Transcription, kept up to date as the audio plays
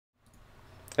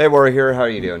Hey, Warrior, how are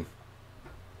you doing?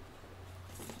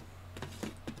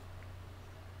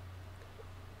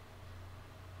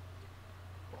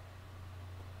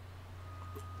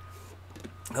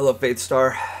 Hello, Fate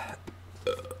Star.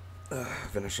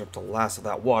 Finish up the last of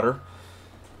that water.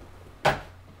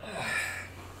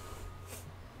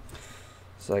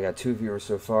 So I got 2 viewers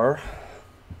so far.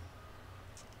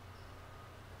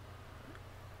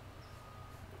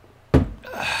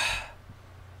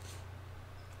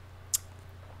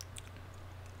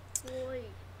 Boy,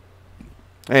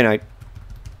 Hey, Night.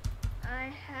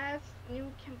 I have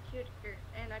new computer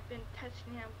and I've been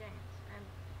testing out games and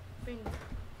been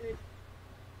good.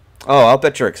 Oh, I'll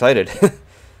bet you're excited. I've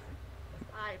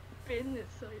been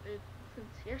excited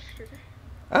since yesterday.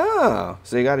 Oh,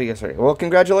 so you got it yesterday. Well,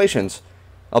 congratulations.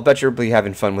 I'll bet you'll be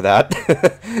having fun with that.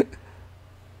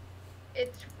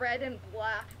 It's red and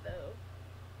black though.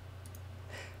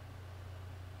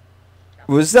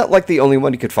 Was that like the only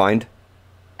one you could find?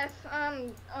 Yes,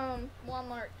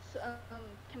 Walmart's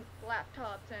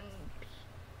laptops and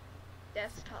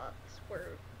desktops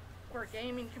were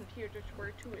gaming computers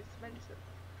were too expensive.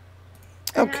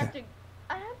 Okay.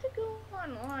 I had to go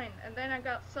online, and then I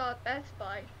saw Best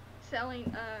Buy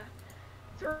selling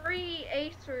 3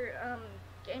 Acer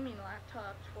gaming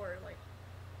laptops for like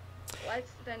less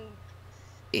than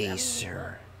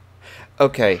Acer.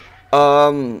 Okay.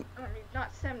 I mean,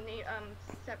 not 70,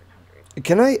 700.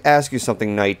 Can I ask you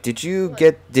something, Knight? Did you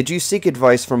seek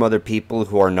advice from other people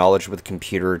who are knowledgeable with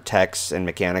computer techs and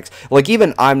mechanics? Like,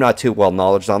 even I'm not too well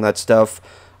knowledge on that stuff.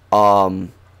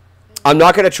 I'm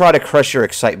not going to try to crush your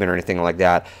excitement or anything like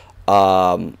that.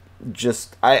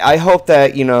 I hope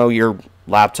that, your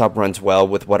laptop runs well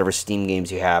with whatever Steam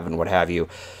games you have and what have you.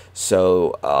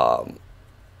 So,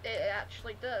 It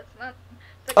actually does.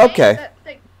 Okay.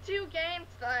 The 2 games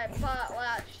that I bought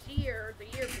last year, the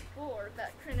year before,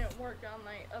 that couldn't work on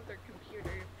my other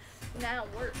computer, now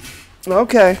work.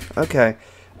 Okay.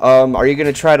 Are you going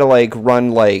to try to,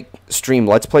 run, stream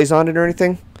Let's Plays on it or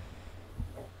anything?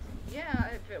 Yeah,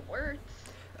 if it works.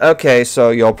 Okay, so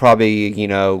you'll probably,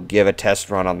 give a test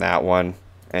run on that one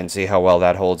and see how well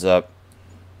that holds up.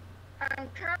 I'm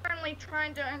currently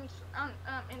trying to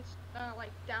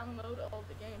download all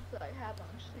the games that I have on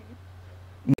Steam.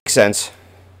 Makes sense.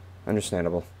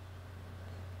 Understandable.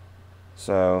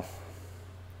 So,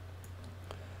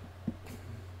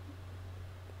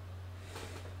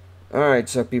 alright,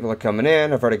 so people are coming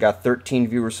in. I've already got 13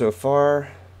 viewers so far.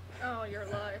 Oh, you're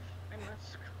live. I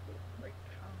must from.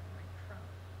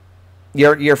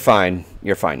 You're fine.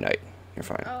 You're fine, Knight. You're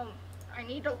fine. I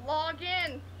need to log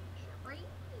in.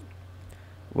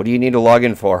 What do you need to log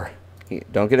in for?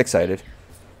 Don't get excited.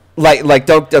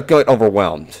 Don't get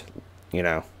overwhelmed.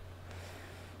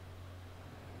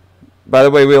 By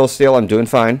the way, Wheel of Steel, I'm doing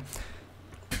fine.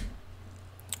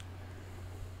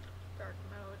 Dark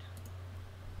mode.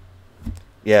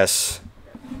 Yes.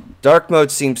 Dark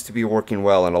mode seems to be working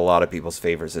well in a lot of people's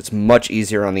favors. It's much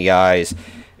easier on the eyes.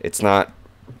 It's not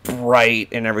bright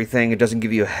and everything. It doesn't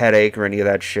give you a headache or any of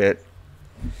that shit.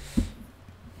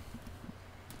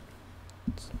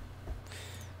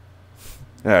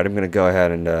 Alright, I'm going to go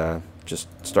ahead and just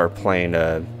start playing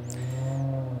a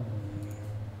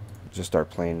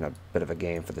bit of a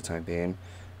game for the time being.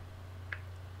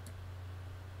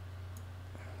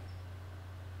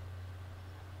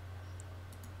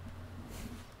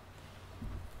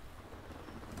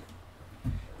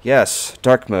 Yes,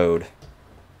 dark mode.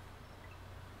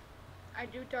 I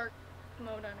do dark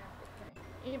mode on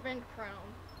everything. Even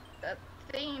Chrome. The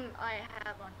theme I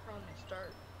have on Chrome is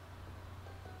dark.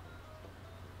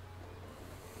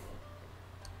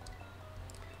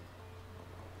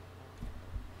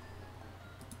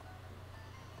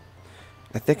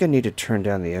 I think I need to turn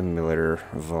down the emulator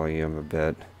volume a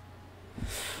bit.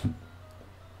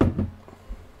 If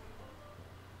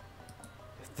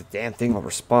the damn thing will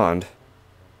respond.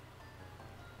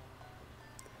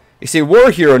 You see, War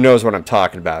Hero knows what I'm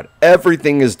talking about.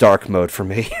 Everything is dark mode for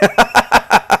me.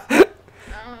 I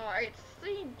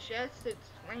see Jess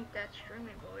ranked at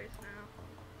Streaming Boys now.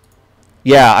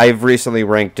 Yeah, I've recently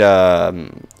ranked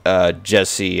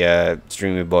Jessie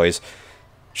Streaming Boys.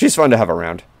 She's fun to have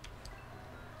around.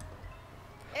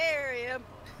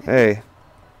 Hey.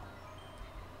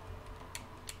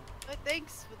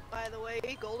 Thanks, by the way,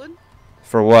 Golden.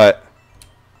 For what?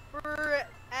 For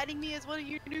adding me as one of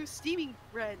your new steaming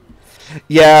friends.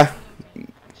 Yeah.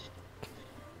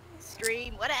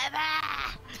 Stream, whatever.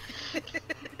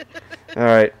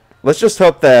 Alright. Let's just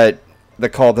hope that the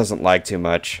call doesn't lag too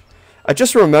much. I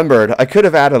just remembered I could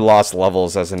have added lost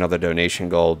levels as another donation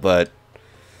goal, but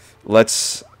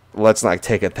let's not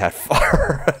take it that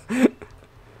far.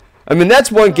 I mean,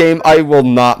 that's one game I will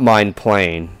not mind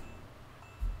playing.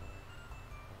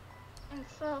 And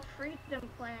so Freedom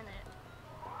Planet.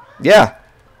 Yeah.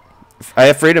 I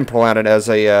have Freedom Planet as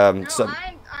a, No, sub...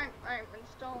 I'm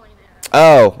installing it.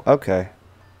 Oh, okay.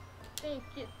 I didn't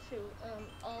get to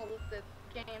all of the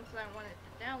games I wanted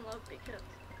to download because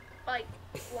like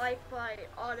Wi-Fi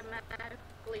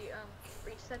automatically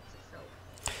resets itself.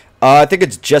 I think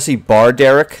it's Jesse Barr,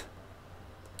 Derek.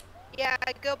 Yeah,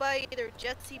 I go by either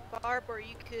Jetsy Barb or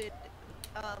you could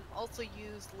also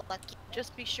use Lucky.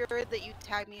 Just be sure that you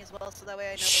tag me as well so that way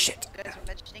I know Shit. you guys are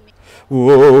mentioning me.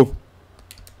 Whoa.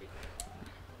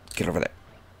 Get over there.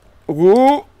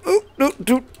 Whoa. Ooh, no,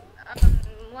 dude.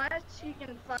 Unless you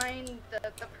can find the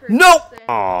person No!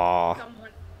 Aww.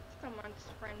 someone's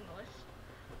friend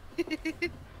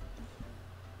list.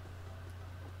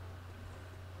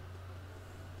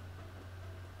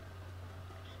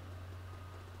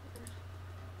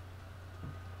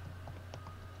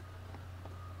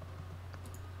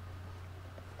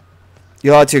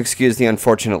 You'll have to excuse the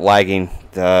unfortunate lagging.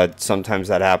 Sometimes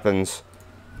that happens.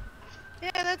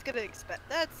 Yeah, that's to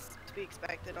be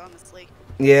expected, honestly.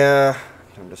 Yeah.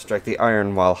 Time to strike the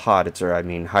iron while hot.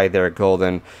 Hi there,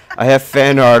 Golden. I have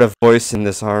fan art of voice in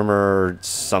this armor or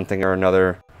something or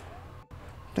another.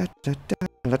 Nice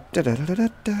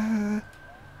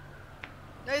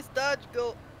dodge,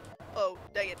 go. Oh,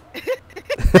 dang it.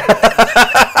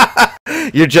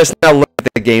 You're just now looking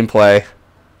at the gameplay.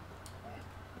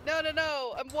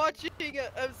 No, I'm watching.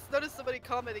 I've noticed somebody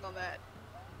commenting on that.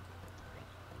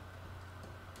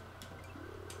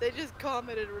 They just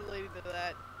commented relating to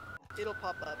that. It'll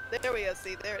pop up. There we go,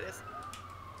 see, there it is.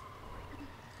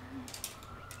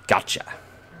 Gotcha.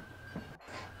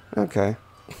 Okay.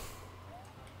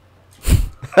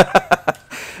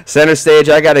 Center stage,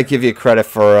 I gotta give you credit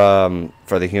for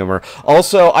the humor.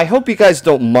 Also, I hope you guys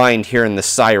don't mind hearing the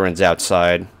sirens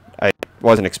outside. I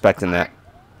wasn't expecting that.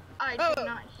 I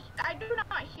do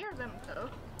not hear them though.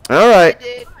 Alright. I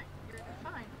did.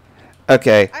 Fine.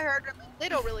 Okay. I heard them. They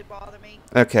don't really bother me.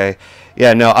 Okay.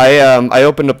 Yeah, no, I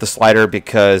opened up the slider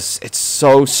because it's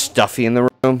so stuffy in the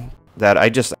room that I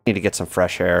need to get some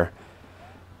fresh air.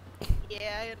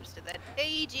 Yeah, I understood that.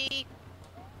 AEG.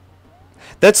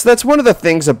 That's one of the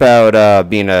things about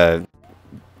being a...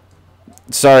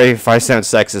 Sorry if I sound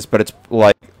sexist, but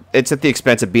it's at the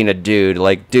expense of being a dude.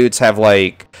 Like, dudes have,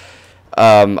 like,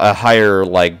 a higher,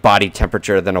 like, body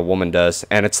temperature than a woman does.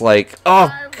 And it's like,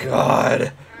 oh,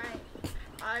 God.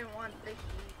 I want the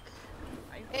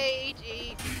heat.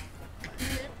 AEG.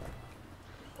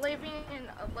 Living in,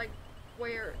 like,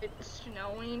 where it's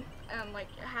snowing and, like,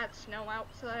 it had snow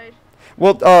outside.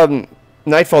 Well,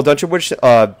 Nightfall, don't you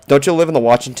live in the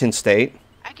Washington State?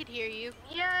 I could hear you.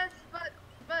 Yes, but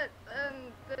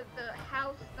the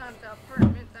house, the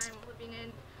apartment that I'm living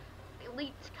in, it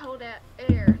leaks cold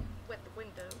air with the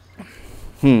windows.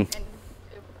 And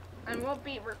it won't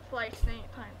be replaced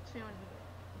anytime soon.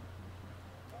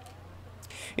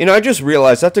 You know, I just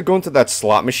realized after going to that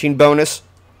slot machine bonus,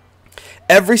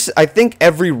 I think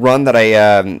every run that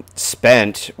I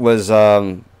spent was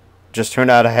just turned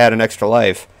out I had an extra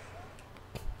life.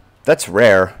 That's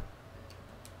rare.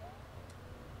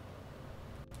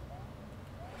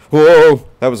 Whoa,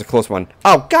 that was a close one.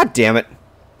 Oh, god damn it.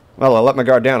 Well, I let my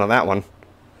guard down on that one.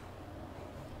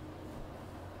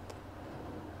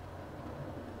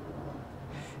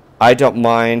 I don't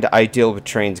mind. I deal with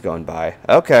trains going by.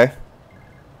 Okay.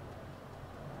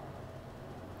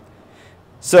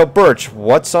 So, Birch,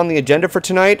 what's on the agenda for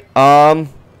tonight?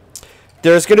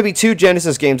 There's going to be 2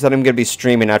 Genesis games that I'm going to be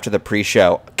streaming after the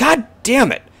pre-show. God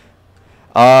damn it.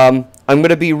 I'm going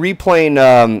to be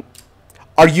replaying,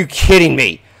 are you kidding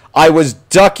me? I was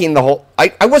ducking the whole...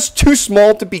 I was too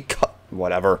small to be cut...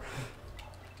 Whatever.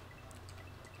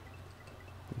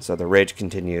 So the rage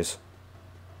continues.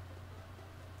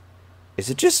 Is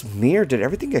it just me, or did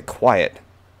everything get quiet?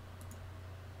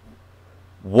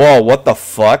 Whoa, what the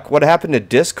fuck? What happened to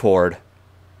Discord?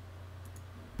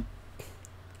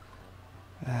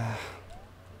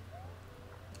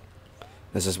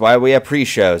 This is why we have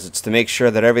pre-shows. It's to make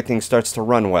sure that everything starts to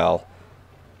run well.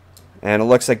 And it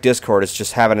looks like Discord is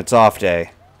just having its off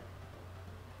day.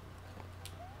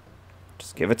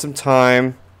 Just give it some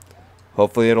time.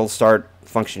 Hopefully it'll start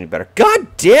functioning better.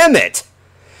 God damn it!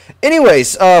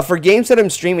 Anyways, for games that I'm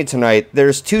streaming tonight,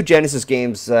 there's 2 Genesis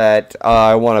games that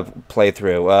I want to play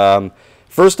through.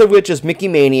 First of which is Mickey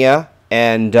Mania,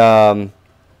 and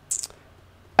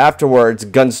afterwards,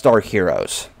 Gunstar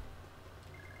Heroes.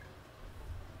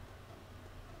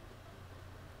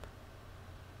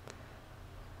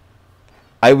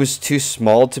 I was too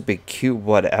small to be cute,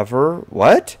 whatever.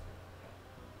 What?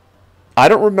 I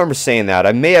don't remember saying that.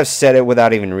 I may have said it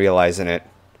without even realizing it.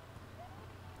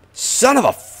 Son of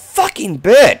a fucking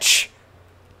bitch!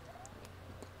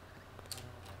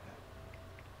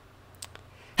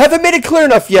 Have I made it clear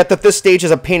enough yet that this stage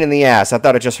is a pain in the ass? I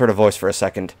thought I just heard a voice for a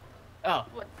second. Oh.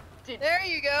 There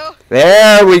you go.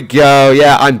 There we go.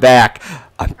 Yeah, I'm back.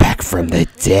 I'm back from the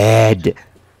dead.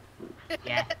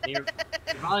 Yeah, your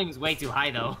volume is way too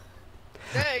high, though.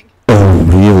 Dang. Oh,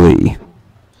 really?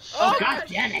 Oh, god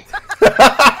damn it!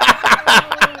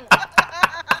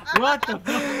 What the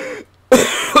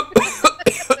fuck?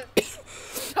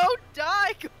 Don't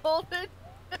die, Golden.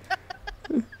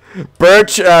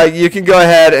 Birch, you can go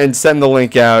ahead and send the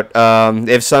link out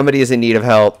if somebody is in need of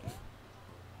help.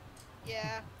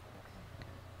 Yeah.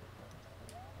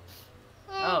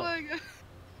 Oh. My god.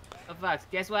 Oh, Fox,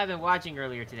 guess what I've been watching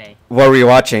earlier today? What were you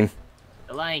watching?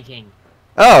 The Lion King.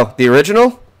 Oh, the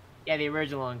original? Yeah, the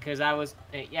original one, because I was,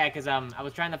 I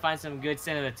was trying to find some good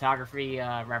cinematography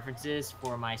references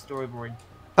for my storyboard.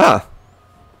 Ah.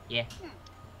 Yeah.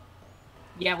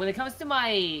 Yeah, when it comes to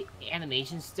my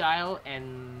animation style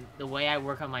and the way I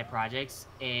work on my projects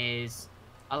is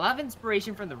a lot of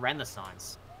inspiration from the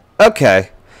Renaissance. Okay.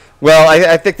 Well,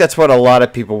 I think that's what a lot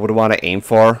of people would want to aim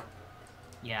for.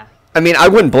 Yeah. I mean, I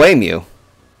wouldn't blame you.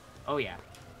 Oh yeah.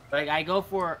 Like I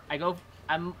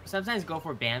sometimes go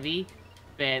for Bambi,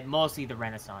 but mostly the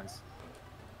Renaissance.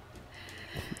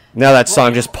 Now that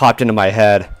song just popped into my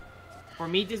head. For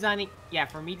me designing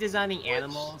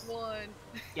animals. Which one?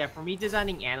 Yeah, for me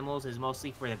designing animals is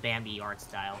mostly for the Bambi art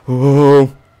style.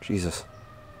 Oh, Jesus.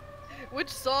 Which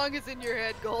song is in your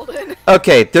head, Golden?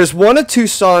 Okay, there's one or two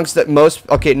songs that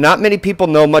not many people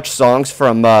know much songs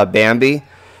from Bambi.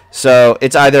 So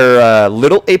it's either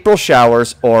Little April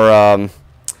Showers or,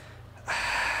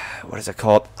 what is it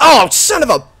called? Oh, son of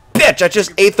a bitch! I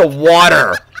just ate the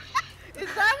water! Is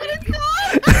that what it's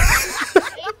called?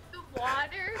 Ate the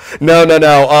water? No.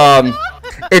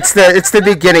 It's the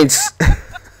beginnings.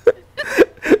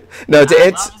 No, it's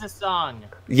Love is a song.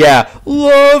 yeah.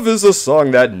 Love is a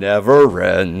song that never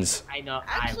ends. I know.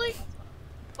 Actually,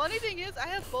 funny thing is, I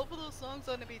have both of those songs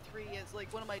on MP3 as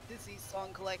like one of my Disney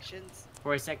song collections.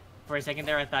 For a second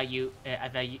there, I thought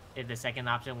the second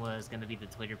option was gonna be the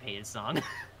Twitter pated song.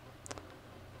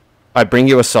 I bring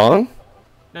you a song?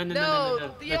 No. The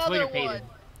The other Twitter one. pated.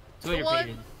 Twitter The one-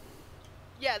 pated.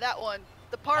 Yeah, that one.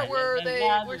 The part where they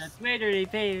were. Twitter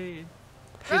pated.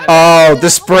 Oh, the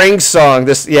spring song.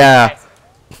 Yeah.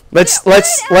 Let's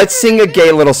sing a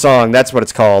gay little song. That's what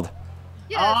it's called.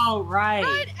 Yes, Oh right.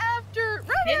 Right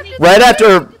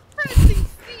after. depressing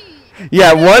scene.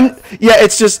 Yeah,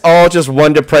 it's just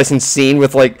one depressing scene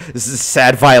with like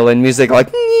sad violin music, like,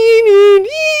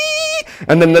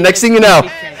 and then the next thing you know,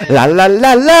 la la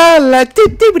la la la.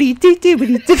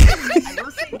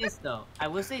 I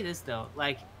will say this though.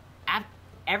 Like,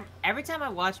 every time I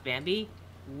watch Bambi,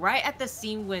 right at the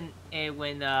scene when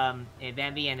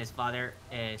Bambi and his father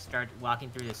start walking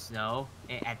through the snow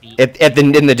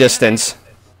in the distance.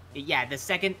 Yeah, the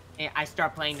second I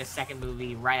start playing the second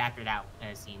movie right after that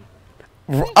scene.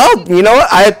 Oh, you know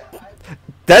what?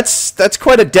 That's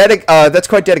quite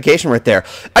dedication right there.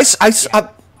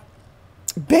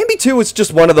 Bambi 2 is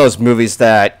just one of those movies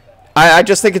that I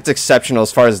just think it's exceptional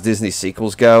as far as Disney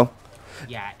sequels go.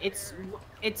 Yeah, it's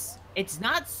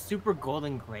not super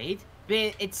golden great,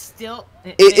 but it's still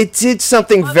It did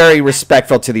something very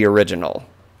respectful to the original.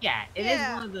 Yeah, it is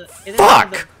one of the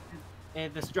Fuck!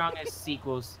 The strongest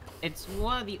sequels. It's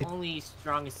one of the only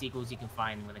strongest sequels you can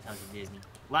find when it comes to Disney.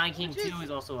 Lion King 2 is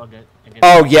also a good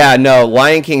Oh yeah, no,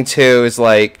 Lion King 2 is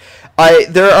like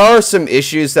there are some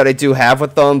issues that I do have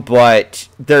with them, but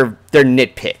they're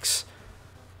nitpicks.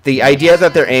 The idea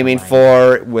that they're aiming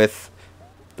for with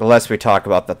the less we talk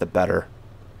about that the better.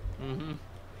 Mm-hmm.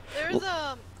 There's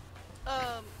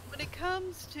when it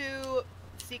comes to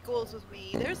sequels with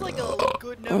me, there's like a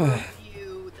good number of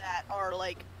you that are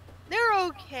like they're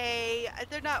okay.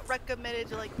 They're not recommended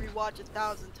to like rewatch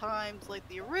 1,000 times like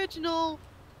the original.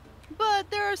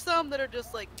 But there are some that are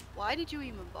just like, why did you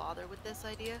even bother with this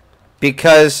idea?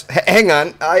 Because, hang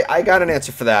on, I got an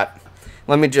answer for that.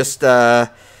 Let me just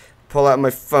pull out my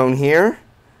phone here.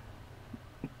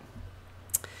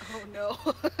 Oh no.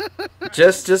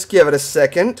 Just give it a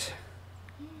second.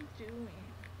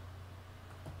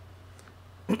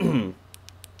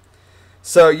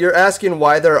 So you're asking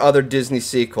why there are other Disney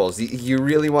sequels. You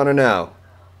really want to know?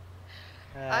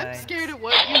 I'm scared of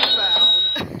what you found.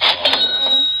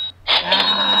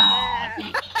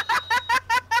 I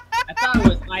thought it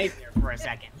was Eisner for a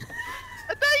second.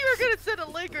 I thought you were gonna send a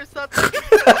link or something. No.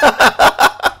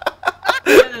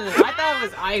 I thought it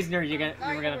was Eisner you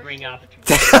were gonna bring up.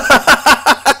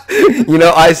 You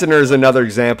know, Eisner is another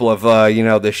example of you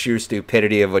know, the sheer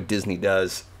stupidity of what Disney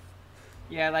does.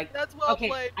 Yeah, like That's well okay,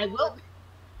 played.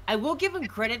 I will give him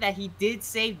credit that he did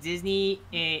save Disney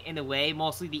in a way,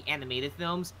 mostly the animated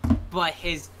films, but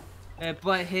His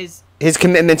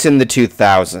commitments in the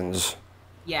 2000s.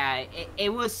 yeah,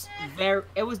 it was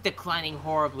declining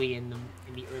horribly in the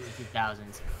early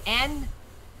 2000s, and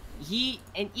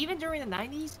even during the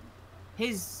 90s,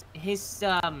 his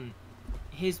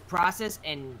process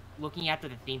and looking after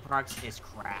the theme parks is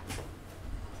crap.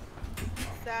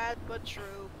 Sad but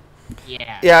true.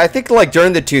 Yeah. Yeah, I think like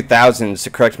during the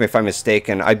 2000s, correct me if I'm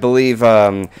mistaken, I believe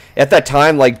at that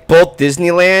time, like both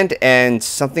Disneyland and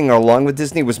something along with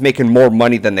Disney was making more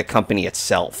money than the company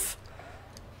itself.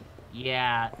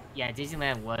 Yeah,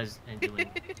 Disneyland was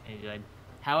doing good.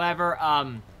 However,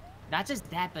 not just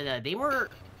that, but they were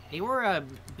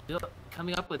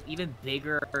coming up with even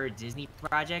bigger Disney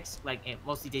projects, like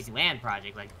mostly Disneyland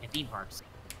project, like theme parks.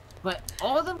 But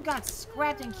all of them got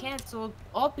scrapped and canceled,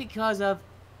 all because of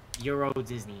Euro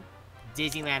Disney,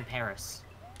 Disneyland Paris.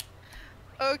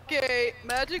 Okay,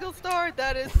 Magical Star,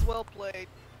 that is well played.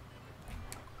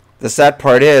 The sad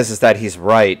part is that he's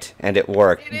right, and it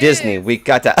worked. It Disney, is. we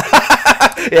got to...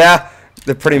 Yeah,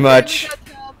 pretty much. We got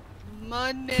to have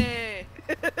money.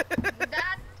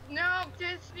 No,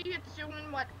 Disney is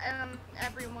doing what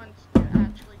everyone's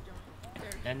actually doing.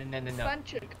 There's No. a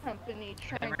bunch of companies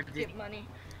trying to get money.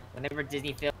 Whenever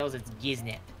Disney fails, it's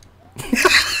Giznip.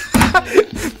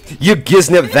 You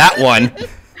giznip that one.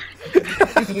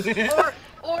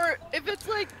 or if it's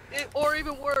like, or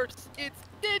even worse, it's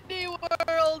Disney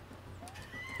World.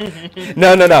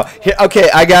 No. Here, okay,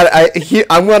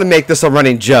 I'm going to make this a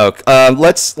running joke.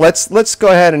 Let's go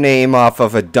ahead and aim off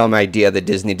of a dumb idea that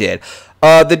Disney did.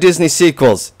 The Disney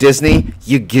sequels. Disney,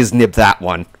 you giznip that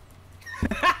one.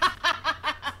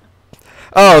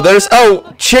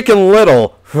 Chicken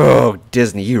Little. Oh,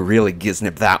 Disney, you really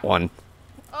giznip that one.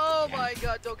 Oh my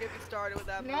god, don't get me started with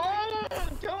that movie. No,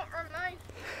 don't remind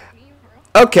me,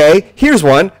 bro. Okay, here's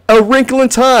one. A Wrinkle in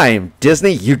Time.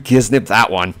 Disney, you giznip that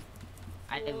one.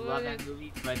 I love that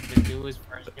movie, but the newest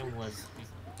version was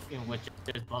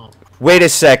just bubble. Wait a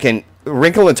second.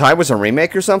 Wrinkle in Time was a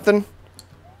remake or something?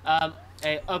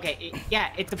 Okay,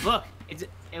 it's a book.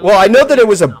 Well, I know that it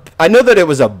was a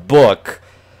book.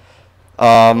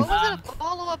 What was it a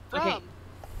follow-up from?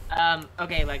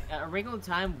 Okay, like A Wrinkle in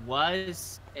Time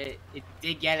it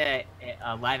did get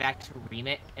a live action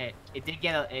remake. It did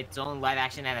get its own live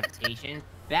action adaptation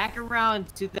back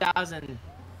around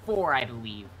 2004, I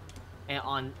believe,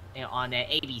 on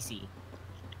ABC.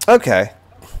 Okay.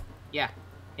 Yeah,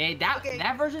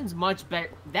 that version's much better.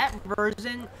 That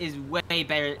version is way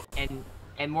better and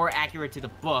more accurate to the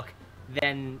book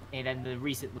than the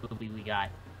recent movie we got.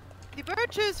 The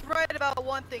Birch's right about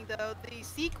one thing though. The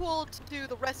sequel to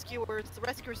The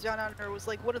Rescuers Down Under, was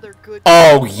like one of their good.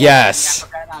 Oh yes.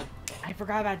 I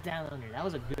forgot about Down Under. That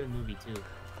was a good movie too.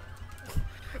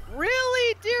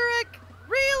 Really, Derek?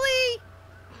 Really?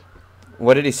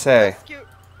 What did he say?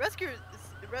 Rescuers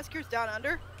Down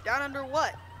Under? Down Under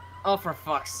what? Oh, for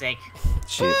fuck's sake.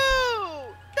 Shit.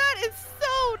 Woo! That is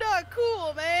so not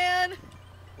cool, man.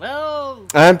 Well,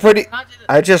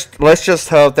 let's just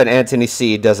hope that Anthony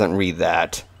C doesn't read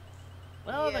that.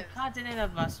 Well, the continent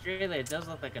of Australia does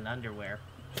look like an underwear.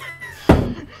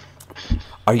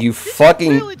 Are you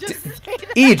fucking Really just say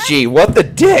that? EG, what the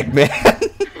dick, man?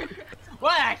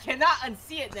 What? I cannot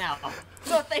unsee it now.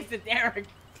 So thanks to Derek.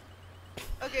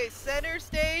 Okay, center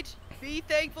stage. Be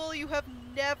thankful you have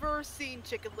never seen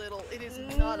Chicken Little. It is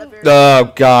not a very.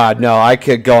 Oh god, no, I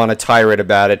could go on a tirade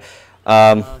about it.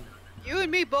 You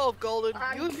and me both, Golden.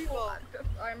 You and me both.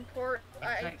 I'm poor.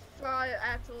 I saw it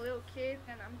as a little kid,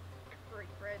 and I'm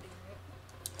regretting it.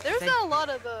 There was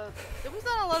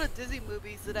not a lot of Disney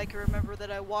movies that I can remember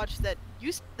that I watched that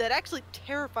actually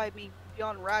terrified me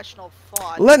beyond rational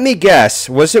thought. Let me guess,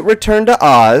 was it Return to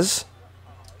Oz?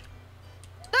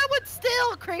 That one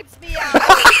still creeps me out.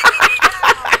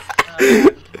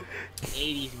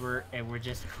 80s were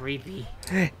just creepy.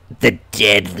 The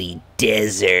Deadly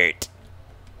Desert.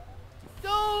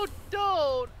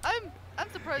 Don't. I'm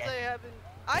surprised I haven't.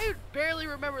 I barely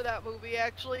remember that movie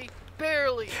actually.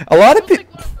 Barely. A lot of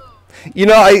people. You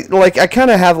know, I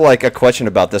kind of have like a question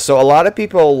about this. So a lot of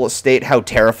people state how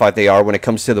terrified they are when it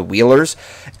comes to the Wheelers,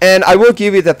 and I will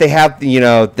give you that they have they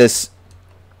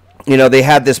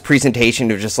had this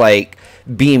presentation of just like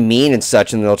being mean and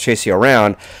such, and they'll chase you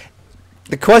around.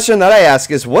 The question that I ask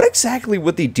is, what exactly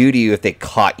would they do to you if they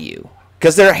caught you?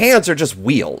 Because their hands are just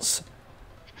wheels.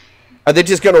 Are they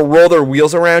just gonna roll their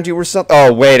wheels around you or something?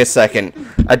 Oh, wait a second.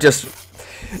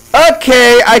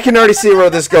 Okay, I can already see where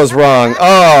this goes wrong.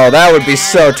 Oh, that would be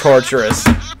so torturous.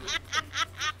 God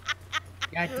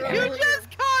damn You it. just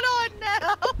caught on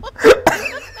now!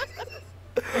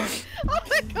 Oh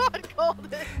my god,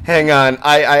 Golden! Hang on,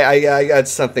 I got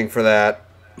something for that.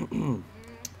 I'm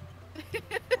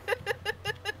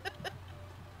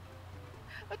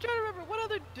trying to remember what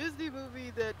other Disney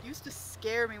movie that used to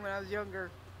scare me when I was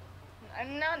younger.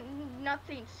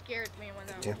 Nothing scared me when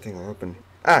I was. Damn thing open.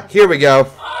 Ah, here we go.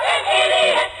 I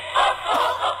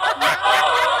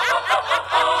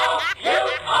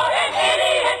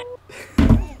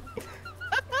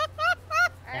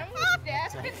almost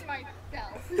stabbed myself.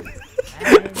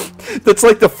 That's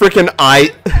like the freaking eye.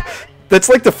 That's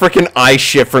like the freaking eye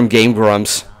shit from Game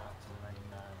Grumps.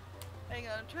 Hang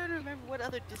on, I'm trying to remember what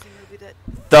other Disney movie that.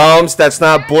 Thumbs, that's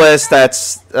not Bliss.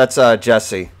 That's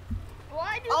Jesse.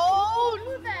 Why do Oh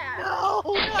people do that?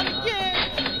 no! Not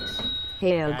again!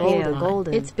 Hey,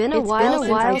 Golden. It's been a while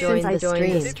since I joined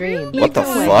the stream. What the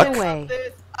Either fuck? way,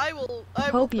 I will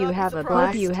Hope you not be have a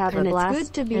surprised.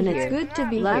 blast. And it's good to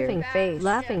be here.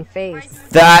 Laughing face.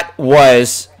 That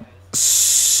was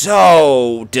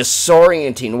so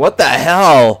disorienting. What the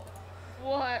hell?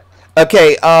 What?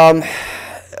 Okay,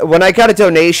 when I got a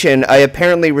donation, I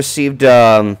apparently received,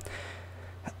 there's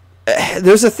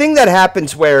a thing that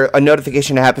happens where a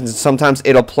notification happens and sometimes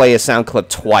it'll play a sound clip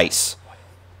twice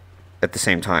at the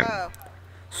same time. Oh.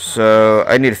 So,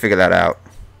 I need to figure that out.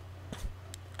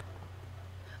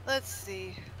 Let's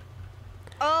see.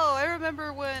 Oh, I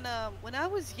remember when I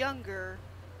was younger,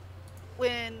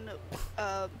 when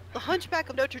The Hunchback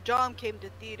of Notre Dame came to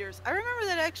theaters. I remember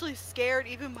that actually scared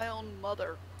even my own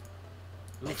mother.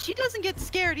 And she doesn't get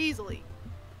scared easily.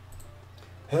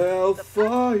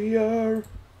 Hellfire.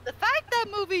 The fact that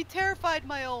movie terrified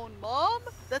my own mom,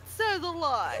 that says a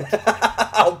lot.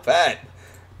 I'll bet.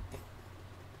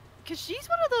 Because she's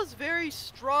one of those very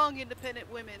strong,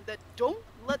 independent women that don't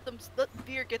let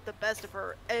fear get the best of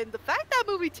her. And the fact that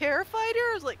movie terrified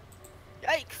her is like,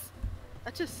 yikes.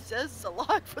 That just says a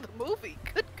lot for the movie.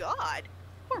 Good God.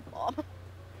 Poor mom.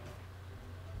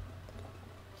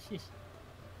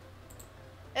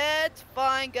 It's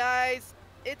fine, guys.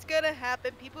 It's gonna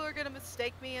happen. People are gonna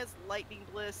mistake me as Lightning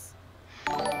Bliss.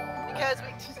 Because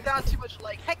we sound too much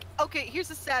like. Heck, okay, here's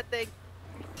the sad thing.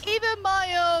 Even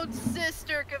my own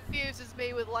sister confuses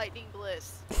me with Lightning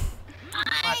Bliss.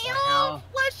 My own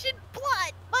flesh and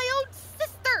blood! My own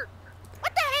sister!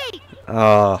 What the hey?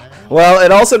 Well,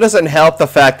 it also doesn't help the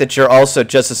fact that you're also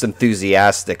just as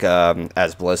enthusiastic,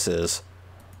 as Bliss is.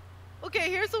 Okay,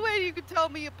 here's the way you can tell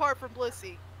me apart from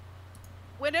Blissy.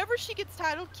 Whenever she gets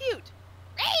titled cute.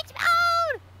 Rage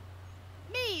mode!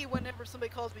 Me, whenever somebody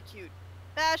calls me cute.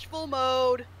 Bashful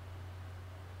mode.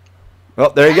 Well,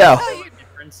 there you go.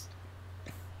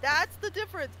 That's the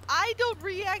difference. I don't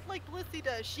react like Blissy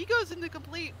does. She goes into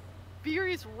complete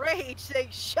furious rage saying,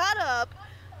 shut up.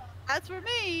 As for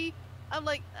me, I'm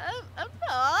like, I'm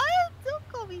not. Don't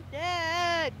call me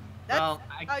that. That's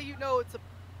how you know it's a...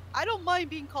 I don't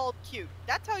mind being called cute.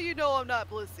 That's how you know I'm not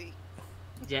Blissy.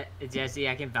 Jesse,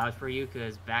 I can vouch for you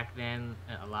because back then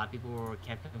a lot of people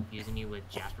kept confusing me with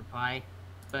Jasper Pie.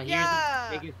 But here's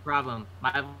the biggest problem: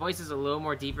 my voice is a little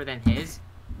more deeper than his,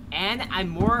 and I'm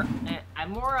more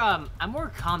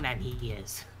calm than he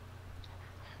is.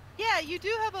 Yeah, you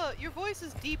do have a... Your voice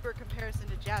is deeper comparison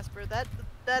to Jasper. That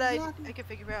I can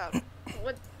figure out.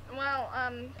 What? Well,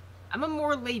 I'm a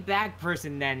more laid back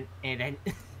person than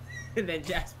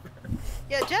Jasper.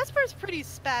 Yeah, Jasper's pretty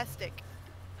spastic.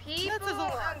 people, That says a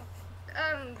lot.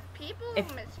 People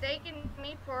mistaken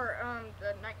me for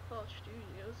the Nightfall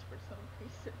Studios for some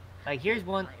reason.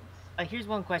 Here's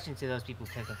one question to those people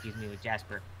who confuse me with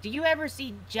Jasper. Do you ever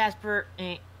see Jasper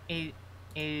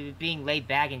being laid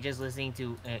back and just listening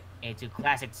to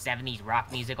classic 70s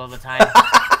rock music all the time?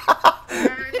 I'm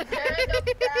gonna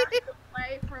back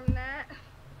away from that.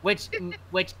 Which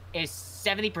is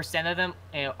 70% of them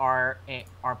are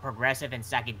progressive and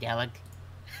psychedelic.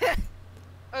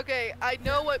 Okay, I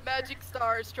know what Magic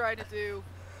Star is trying to do.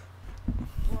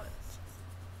 What?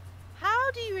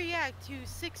 How do you react to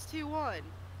 621?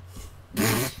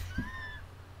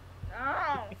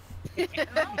 Oh.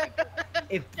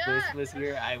 If Bliss was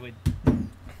here, I would.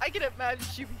 I can imagine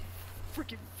she'd be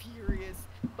freaking furious.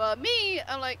 But me,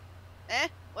 I'm like,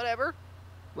 whatever.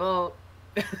 Well,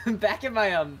 back in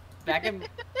one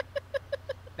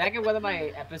of my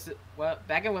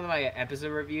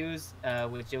episode reviews,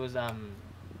 which it was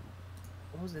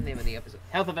what was the name of the episode?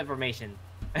 Health of Information.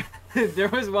 There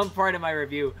was one part of my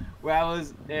review where I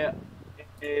was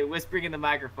whispering in the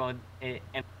microphone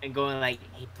and going like,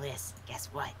 "Hey Bliss, guess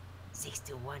what?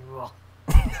 6-1 rule."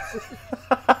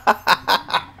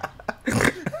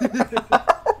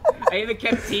 I even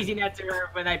kept teasing that to her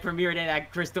when I premiered it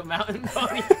at Crystal Mountain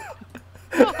Pony.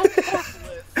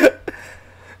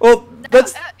 Well,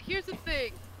 that's... Here's the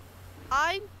thing.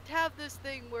 I have this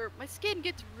thing where my skin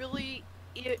gets really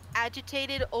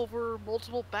agitated over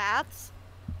multiple baths.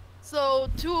 So,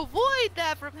 to avoid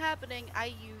that from happening,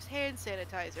 I use hand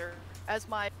sanitizer as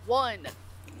my one.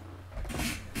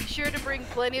 Be sure to bring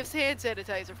plenty of hand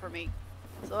sanitizer for me.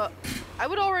 So, I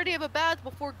would already have a bath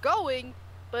before going,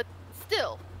 but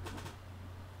still.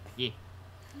 Yeah.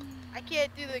 I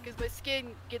can't do that because my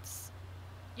skin gets,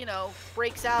 you know,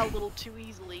 breaks out a little too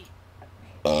easily.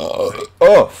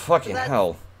 Oh, fucking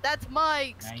hell. That's my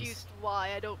excuse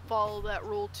why I don't follow that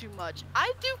rule too much.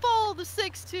 I do follow the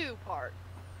 6-2 part.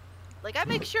 Like, I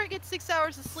make sure I get 6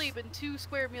 hours of sleep and 2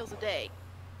 square meals a day.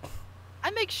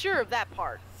 I make sure of that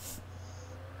part.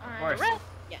 Of course. The rest,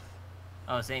 yeah.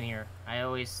 Oh, same here. I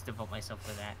always devote myself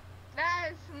to that. That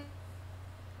is...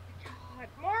 God,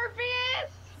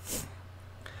 Morpheus!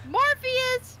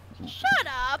 Morpheus! Shut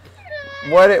up!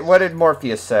 What did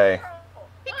Morpheus say?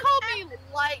 He called me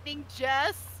Lightning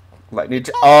Jess. Lightning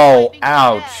oh,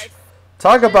 ouch.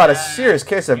 Talk about a serious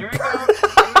case of... Here we go. Here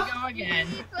we go again.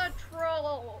 He's a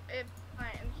troll.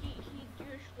 He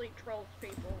usually trolls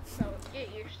people, so get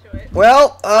used to it.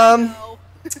 Well, I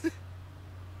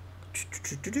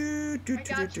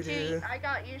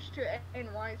got used to it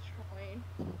in Wise trolling.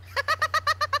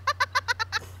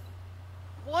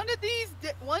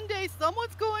 One day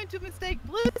someone's going to mistake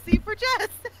Blissey for Jess.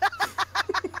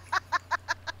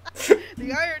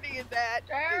 The irony is that.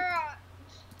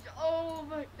 Oh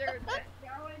my,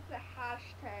 now it's a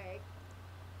hashtag.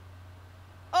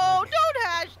 Oh, don't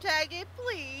hashtag it,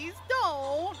 please.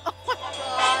 Don't. Oh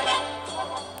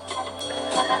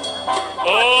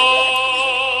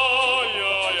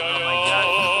my god.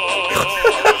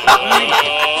 Oh my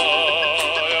god.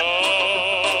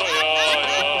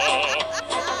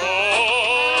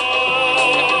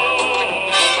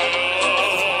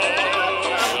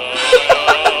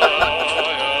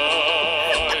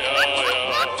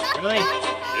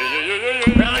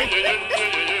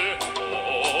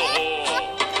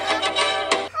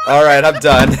 All right, I'm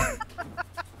done.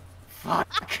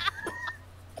 Fuck.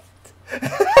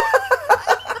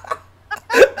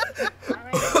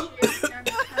 Sorry.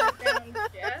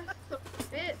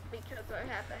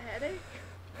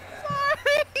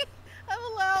 I'm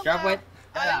allowed. Drop it.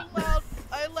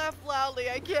 I laugh loudly.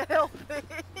 I can't help it.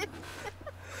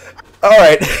 All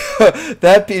right,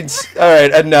 that being all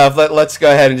right, enough. Let's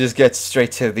go ahead and just get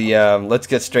straight to the let's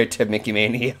get straight to Mickey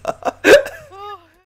Mania.